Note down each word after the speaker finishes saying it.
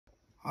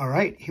All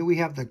right, here we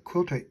have the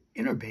Quilter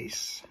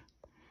Interbass.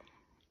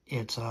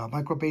 It's a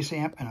micro bass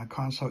amp and a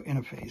console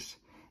interface.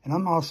 And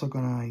I'm also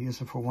going to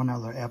use it for one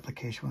other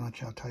application,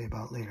 which I'll tell you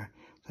about later.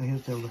 So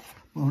here's the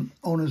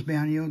owner's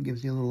manual. It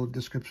gives you a little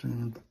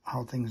description of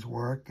how things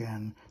work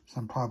and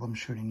some problem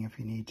shooting if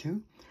you need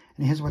to.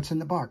 And here's what's in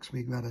the box.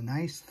 We've got a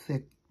nice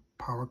thick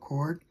power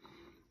cord.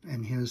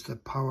 And here's the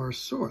power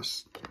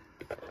source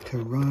to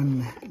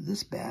run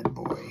this bad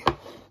boy.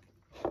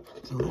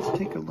 So let's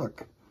take a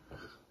look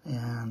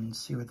and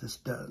see what this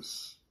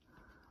does.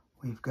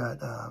 We've got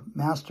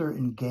master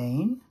and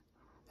gain,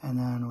 and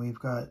then we've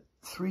got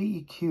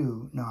 3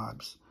 EQ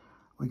knobs.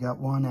 We got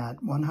one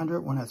at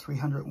 100, one at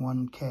 300,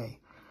 1K.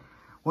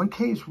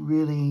 1K is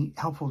really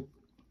helpful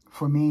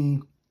for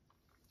me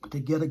to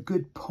get a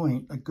good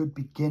point, a good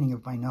beginning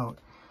of my note.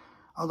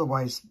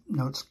 Otherwise,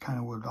 notes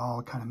would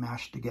all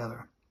mash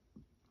together.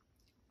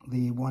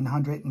 The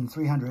 100 and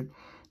 300,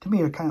 to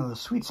me, are kind of the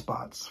sweet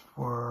spots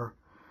for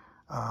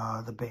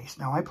the bass.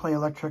 Now, I play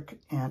electric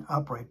and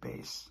upright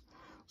bass.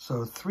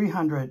 So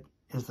 300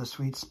 is the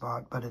sweet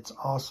spot, but it's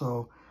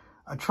also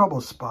a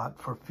trouble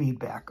spot for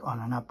feedback on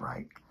an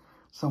upright,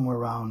 somewhere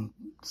around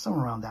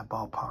that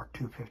ballpark,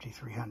 250,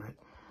 300.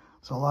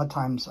 So a lot of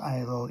times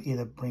I will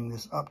either bring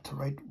this up to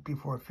right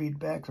before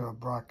feedback or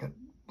back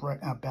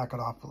it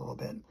off a little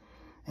bit.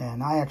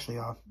 And I actually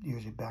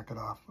usually back it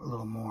off a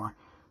little more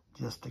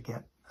just to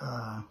get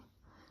a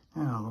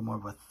little more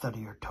of a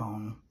thuddier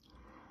tone.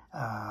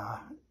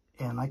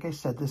 And like I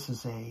said, this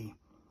is a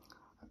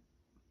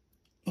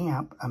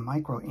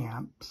micro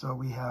amp. So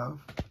we have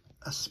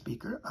a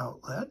speaker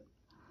outlet,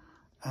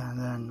 and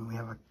then we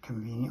have a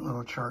convenient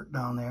little chart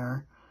down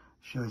there.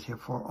 Shows you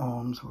 4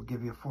 ohms will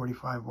give you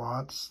 45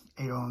 watts,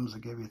 8 ohms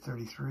will give you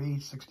 33,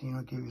 16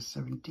 will give you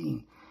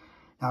 17.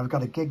 Now I've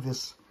got a gig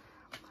this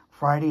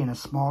Friday in a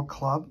small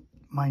club.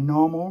 My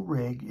normal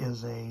rig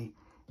is a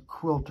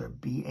Quilter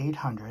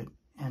B800,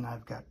 and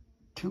I've got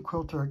 2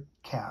 Quilter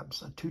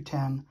cabs, a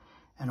 210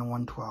 and a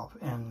 112,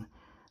 and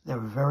they're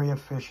very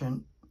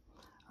efficient.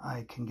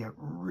 I can get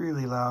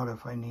really loud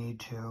if I need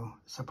to,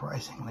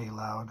 surprisingly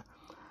loud.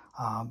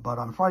 But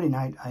on Friday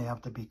night, I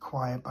have to be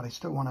quiet, but I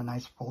still want a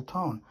nice full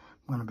tone.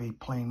 I'm going to be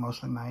playing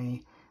mostly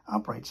my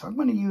upright. So I'm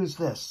going to use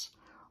this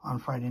on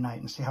Friday night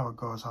and see how it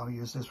goes. I'll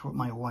use this with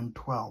my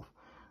 112.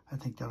 I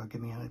think that'll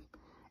give me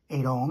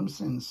 8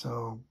 ohms, and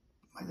so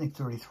I think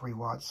 33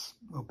 watts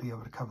will be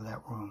able to cover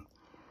that room.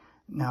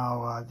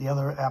 Now, the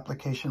other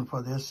application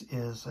for this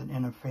is an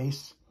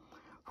interface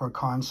for a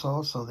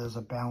console. So there's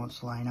a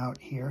balance line out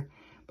here.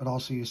 But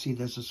also you see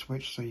there's a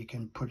switch so you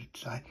can put it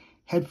to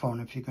headphone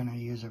if you're going to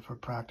use it for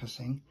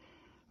practicing.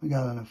 We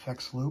got an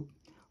effects loop.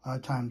 A lot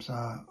of times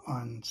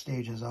on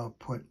stages I'll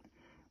put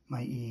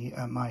my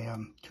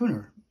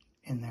tuner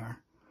in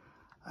there.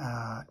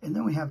 And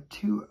then we have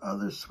 2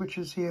 other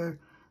switches here.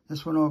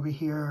 This one over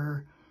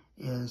here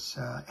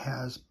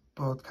has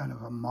both kind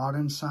of a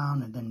modern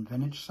sound and then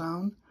vintage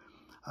sound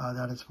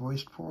that it's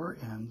voiced for.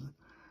 And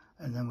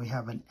then we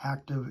have an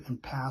active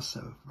and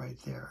passive right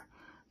there.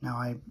 Now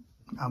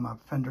I'm a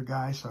Fender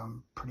guy, so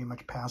I'm pretty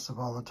much passive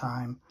all the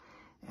time.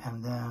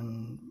 And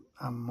then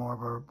I'm more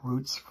of a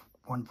Roots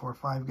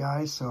 145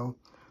 guy, so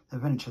the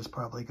vintage is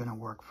probably going to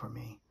work for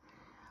me.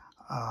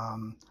 A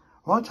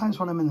lot of times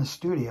when I'm in the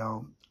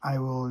studio,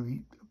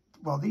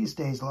 these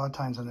days, a lot of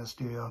times in the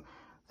studio,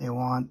 they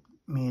want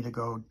me to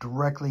go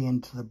directly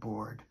into the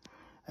board.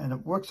 And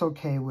it works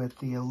okay with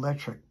the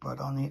electric, but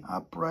on the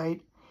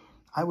upright,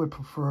 I would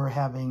prefer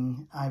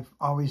I've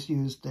always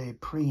used a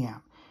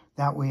preamp.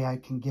 That way I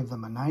can give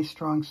them a nice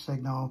strong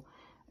signal,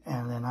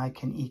 and then I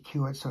can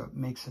EQ it so it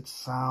makes it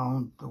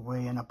sound the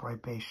way an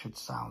upright bass should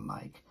sound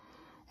like,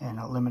 and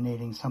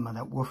eliminating some of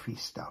that woofy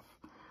stuff.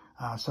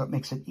 So it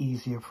makes it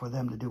easier for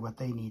them to do what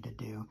they need to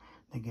do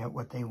to get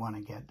what they want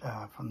to get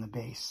from the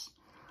bass.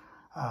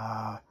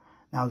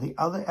 Now the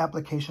other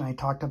application I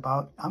talked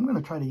about, I'm going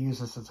to try to use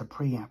this as a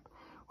preamp.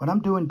 When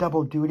I'm doing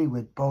double duty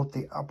with both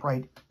the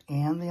upright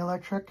and the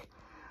electric,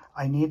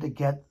 I need to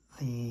get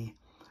the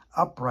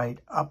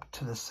upright up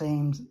to the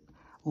same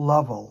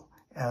level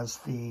as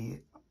the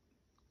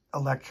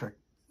electric.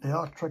 The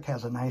electric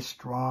has a nice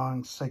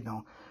strong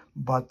signal,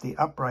 but the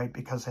upright,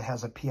 because it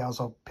has a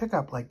piezo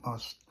pickup like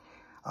most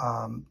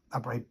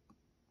upright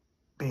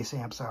bass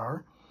amps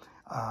are,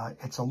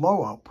 it's a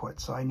low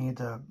output, so I need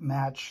to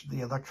match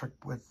the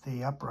electric with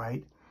the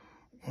upright.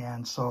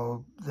 And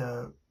so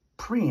the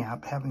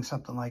preamp, having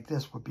something like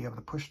this, would be able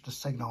to push the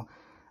signal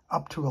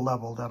up to a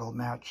level that'll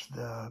match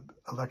the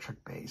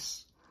electric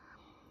bass.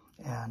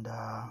 And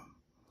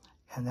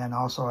then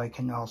also I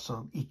can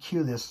also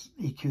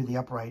EQ the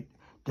upright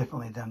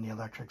differently than the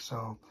electric.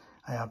 So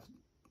I have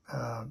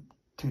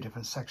 2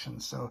 different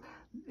sections. So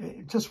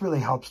it just really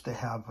helps to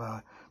have,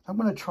 I'm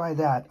going to try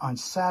that on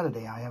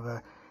Saturday. I have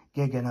a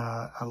gig in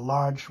a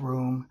large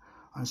room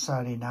on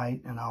Saturday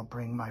night, and I'll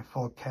bring my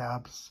full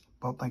cabs,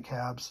 both my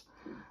cabs,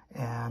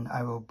 and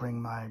I will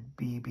bring my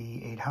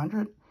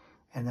BB800,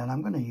 and then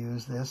I'm going to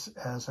use this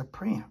as a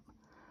preamp.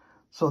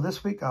 So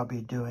this week I'll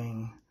be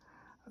doing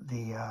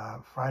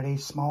the Friday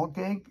small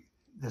gig.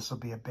 This will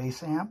be a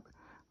bass amp.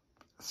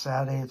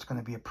 Saturday it's going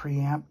to be a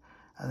preamp,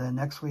 and then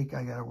next week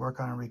I got to work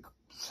on a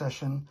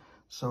session.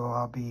 So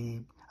I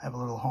have a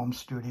little home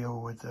studio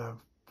with the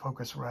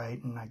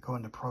Focusrite, and I go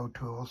into Pro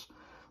Tools.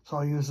 So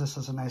I'll use this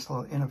as a nice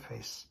little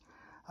interface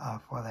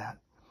for that.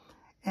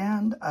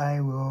 And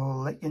I will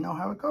let you know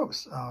how it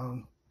goes.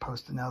 I'll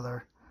post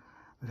another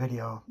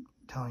video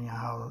telling you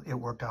how it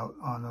worked out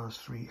on those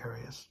 3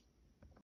 areas.